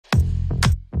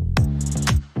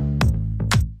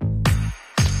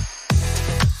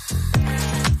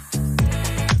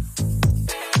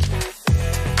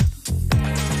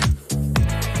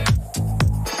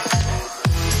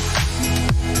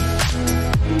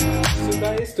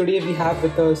guys, today we have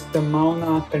with us the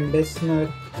MAONO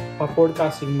Condenser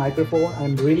podcasting microphone.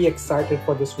 I'm really excited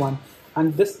for this one,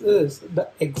 and this is the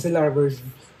XLR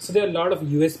version. So there are a lot of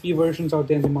USB versions out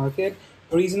there in the market.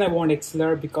 The reason I want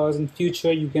XLR because in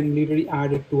future you can literally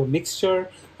add it to a mixture,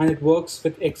 and it works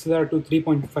with XLR to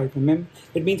 3.5 mm.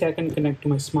 It means I can connect to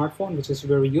my smartphone, which is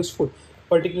very useful.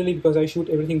 Particularly because I shoot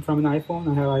everything from an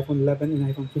iPhone. I have iPhone 11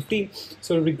 and iPhone 15,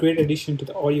 so it'll be a great addition to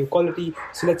the audio quality.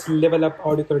 So let's level up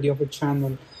audio quality of the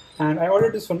channel. And I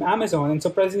ordered this from Amazon, and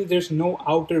surprisingly there's no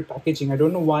outer packaging. I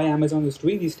don't know why Amazon is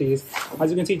doing these days. As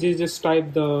you can see, they just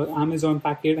type the Amazon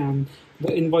packet and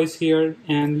the invoice here,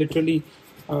 and literally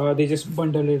they just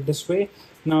bundle it this way.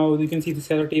 Now you can see the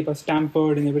sellotape is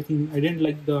tampered and everything. I didn't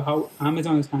like how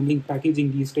Amazon is handling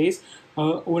packaging these days.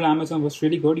 Old Amazon was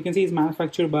really good. You can see it's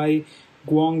manufactured by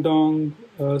Guangdong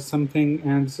something,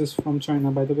 and this is from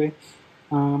China, by the way.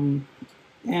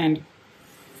 And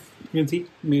you can see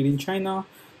made in China,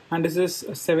 and this is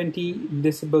a 70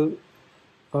 decibel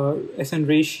SN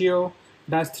ratio.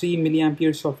 It has 3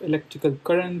 milliamperes of electrical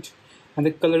current, and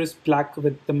the color is black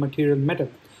with the material metal.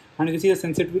 And you can see the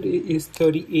sensitivity is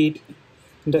 38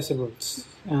 decibels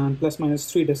and plus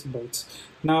minus 3 decibels.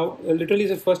 Now literally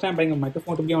it's the first time buying a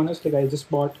microphone, to be honest. Like I just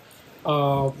bought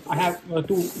I have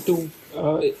two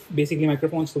basically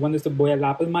microphones. So one is the Boya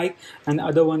lapel mic, and the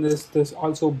other one is this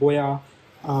also Boya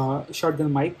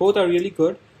shotgun mic. Both are really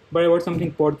good, but I bought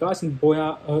something podcast, and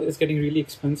Boya is getting really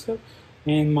expensive,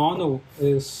 and MAONO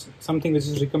is something which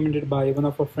is recommended by one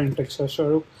of our friends, Texas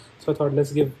Shahrukh. So I thought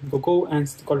let's give it a go, and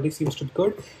the quality seems to be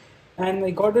good. And I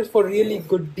got it for really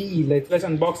good deal. Like let's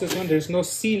unbox this one. There's no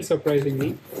seal,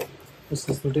 surprisingly. This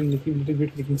is a little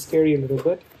bit looking scary a little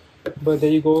bit. But there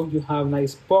you go, you have a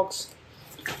nice box,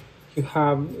 you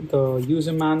have the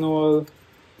user manual,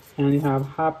 and you have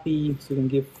happy, so you can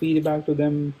give feedback to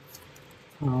them.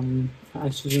 I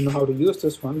actually don't know how to use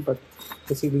this one, but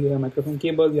basically you have microphone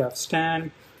cable, you have stand,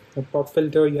 you have pop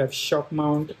filter, you have shock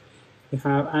mount, you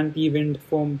have anti-wind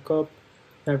foam cup,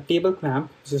 you have table clamp,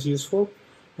 which is useful,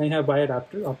 and you have wire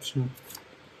adapter optional.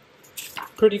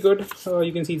 Pretty good.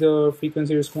 You can see the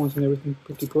frequency response and everything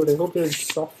pretty good. I hope there's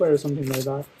software or something like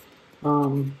that.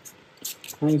 And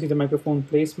you see the microphone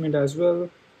placement as well.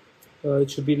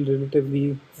 It should be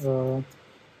relatively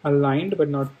aligned but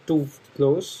not too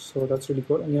close, so that's really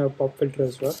good. And you have pop filter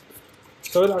as well,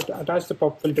 so I'll attach the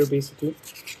pop filter. Basically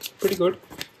pretty good.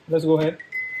 Let's go ahead.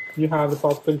 You have the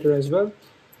pop filter as well,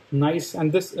 nice.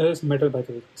 And this is metal, by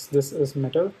the way. This is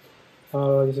metal.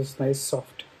 This is nice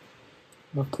soft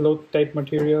cloth type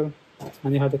material,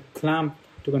 and you have the clamp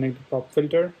to connect the pop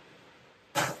filter.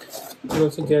 You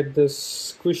also get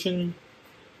this cushion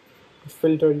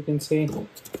filter, you can say.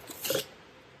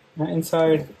 And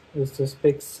inside is this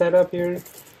big setup here.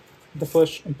 The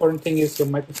first important thing is the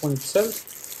microphone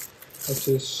itself, which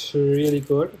is really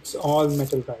good. It's all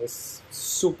metal, guys.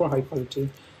 Super high quality.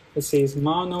 It says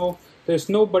MAONO. There's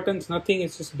no buttons, nothing.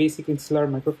 It's just basic XLR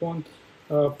microphone.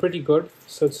 Pretty good.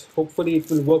 So hopefully it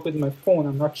will work with my phone.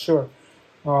 I'm not sure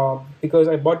because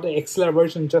I bought the XLR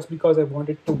version just because I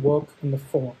wanted to work on the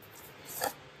phone.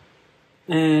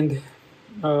 And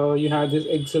you have this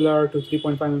XLR to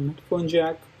 3.5mm headphone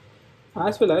jack,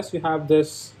 as well as you have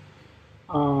this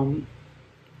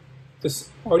this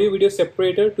audio video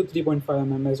separator to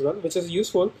 3.5mm as well, which is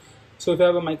useful. So if you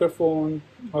have a microphone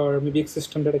or maybe a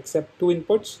system that accepts 2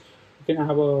 inputs, you can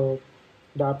have a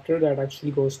adapter that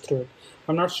actually goes through it.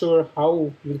 I'm not sure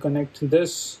how you connect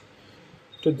this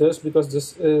to this, because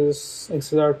this is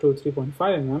XLR to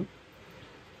 3.5mm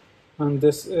and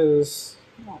this is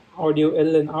audio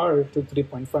L and R to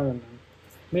 3.5mm.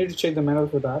 We need to check the manual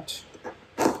for that.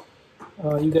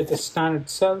 You get the stand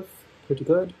itself, pretty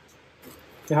good.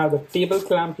 You have the table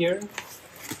clamp here.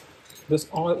 This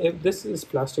is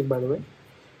plastic, by the way.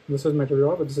 This is metal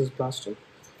raw, but this is plastic.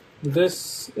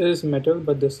 This is metal,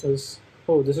 but this is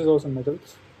also metal.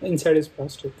 Inside is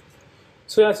plastic.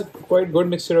 So yeah, it's a quite good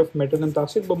mixture of metal and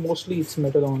plastic, but mostly it's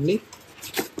metal only.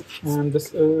 And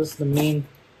this is the main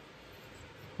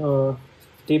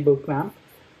table clamp,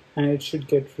 and it should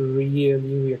get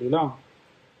really long.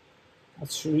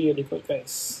 That's really good,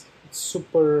 guys. It's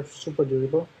super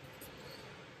durable.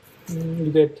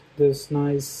 You get this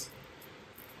nice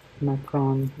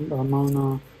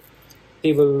MAONO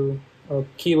table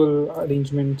cable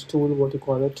arrangement tool, what you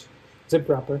call it, zip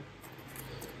wrapper.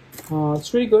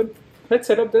 It's really good. Let's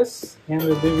set up this and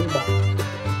we'll be back.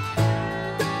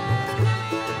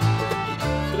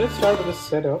 So let's start with the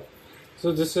setup.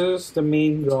 So this is the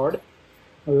main rod.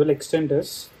 I will extend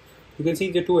this. You can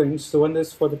see the 2 ends. So one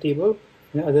is for the table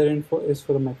and the other end is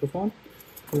for the microphone.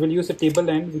 We will use the table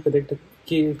end. We connect the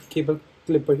cable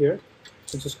clipper here.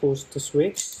 it just goes this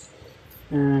way,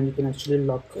 and you can actually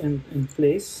lock in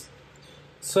place.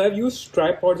 So I've used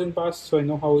tripods in the past, so I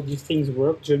know how these things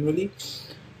work generally.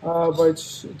 But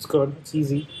it's good, it's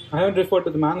easy. I haven't referred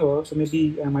to the manual, so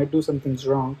maybe I might do some things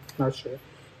wrong, not sure.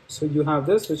 So you have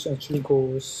this, which actually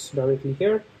goes directly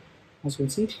here, as you can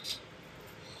see.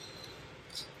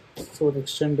 So we'll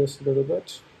extend this a little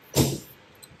bit.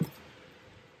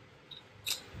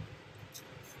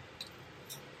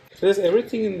 There's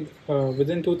everything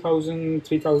within 2000,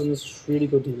 3000 is really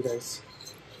good deal, guys.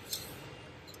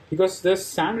 Because the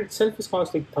stand itself is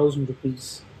cost like 1000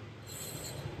 rupees.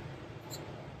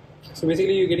 So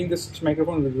basically you're getting this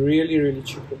microphone really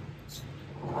cheap.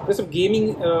 There's a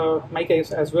gaming mic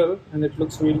as well, and it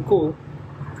looks really cool,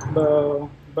 but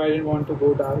I didn't want to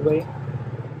go that way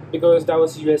because that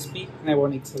was USB and I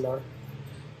want XLR.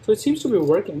 So it seems to be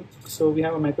working. So we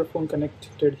have a microphone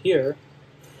connected here,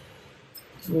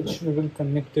 which we will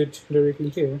connect it directly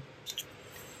here.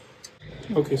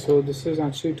 Okay, so this is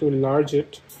actually to enlarge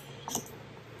it.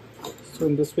 So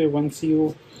in this way, once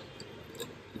you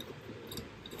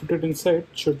put it inside, it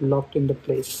should lock into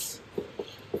place.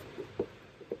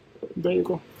 There you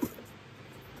go.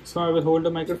 So I will hold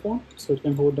the microphone, so it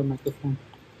can hold the microphone.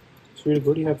 It's really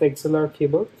good. You have the XLR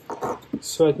cable,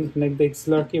 so I can connect the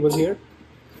XLR cable here,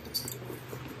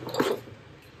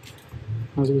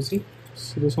 as you can see.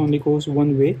 So this only goes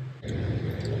one way.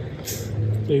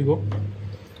 There you go.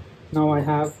 Now I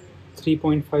have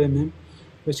 3.5 mm,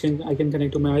 which I can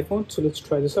connect to my iPhone. So let's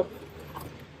try this up.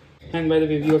 And by the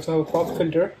way, we also have a pop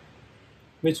filter,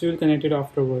 which we will connect it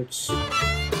afterwards.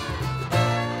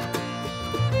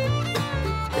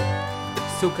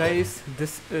 So guys,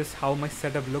 this is how my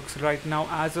setup looks right now.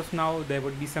 As of now, there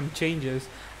would be some changes,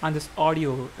 and this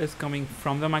audio is coming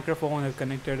from the microphone. I've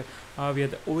connected via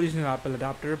the original Apple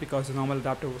adapter because the normal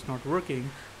adapter was not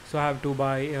working. So I have to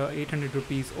buy 800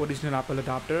 rupees original Apple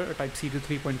adapter, type C to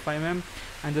 3.5 mm,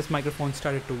 and this microphone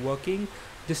started to working.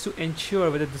 Just to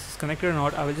ensure whether this is connected or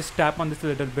not, I will just tap on this a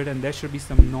little bit and there should be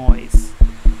some noise.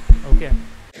 Okay.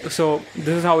 So this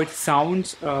is how it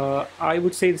sounds. I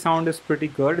would say the sound is pretty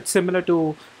good. It's similar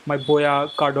to my Boya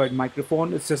cardioid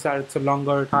microphone. It's just that it's a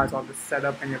longer, it has all the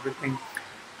setup and everything,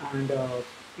 and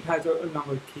it has a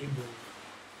longer cable.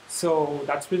 So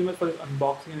that's pretty much for the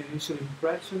unboxing and initial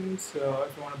impressions.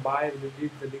 If you want to buy, I will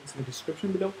leave the links in the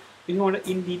description below. If you want an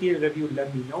in-detail review,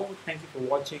 let me know. Thank you for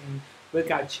watching. We'll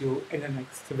catch you in the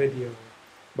next video.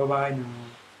 Bye bye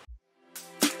now.